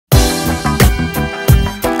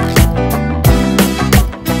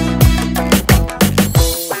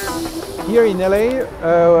here in LA.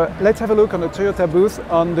 Let's have a look on the Toyota booth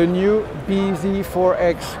on the new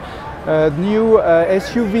BZ4X, new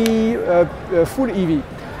SUV, full EV.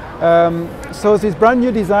 So this brand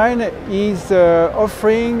new design is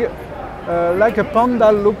offering like a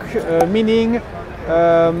panda look, meaning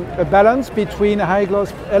a balance between high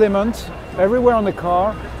gloss elements everywhere on the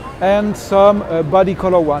car and some body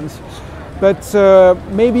color ones. But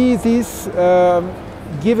maybe this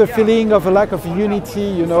give a feeling of a lack of unity,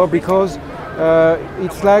 you know, because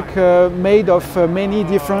it's like made of many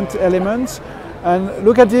different elements. And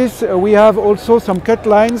look at this, we have also some cut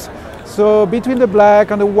lines. So between the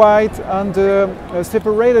black and the white and the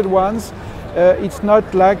separated ones, it's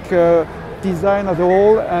not like design at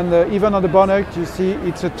all, and even on the bonnet you see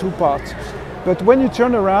it's a two-part. But when you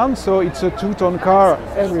turn around, so it's a two-tone car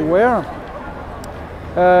everywhere.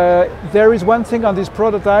 There is one thing on this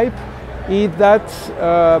prototype, is that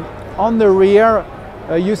on the rear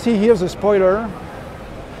you see here the spoiler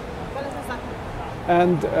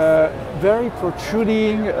and very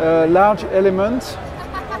protruding large elements,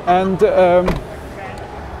 and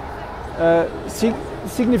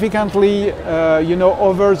significantly you know,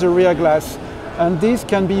 over the rear glass, and this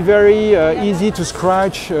can be very easy to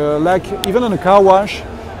scratch, like even on a car wash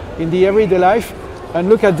in the everyday life. And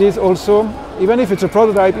look at this also, even if it's a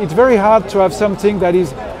prototype, it's very hard to have something that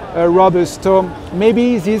is robust. So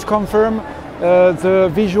maybe this confirms the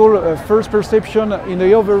visual first perception in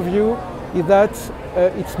the overview, is that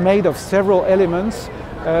it's made of several elements.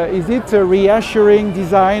 Is it a reassuring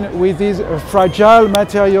design with this fragile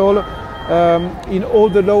material in all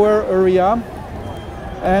the lower area,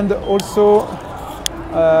 and also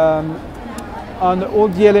on all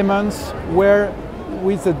the elements where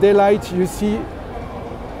with the daylight you see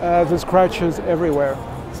the scratches everywhere.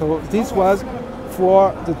 So this was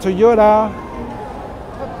for the Toyota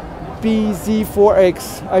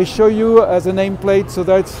BZ4X. I show you as a nameplate so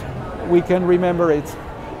that we can remember it.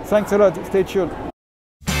 Thanks a lot, stay tuned.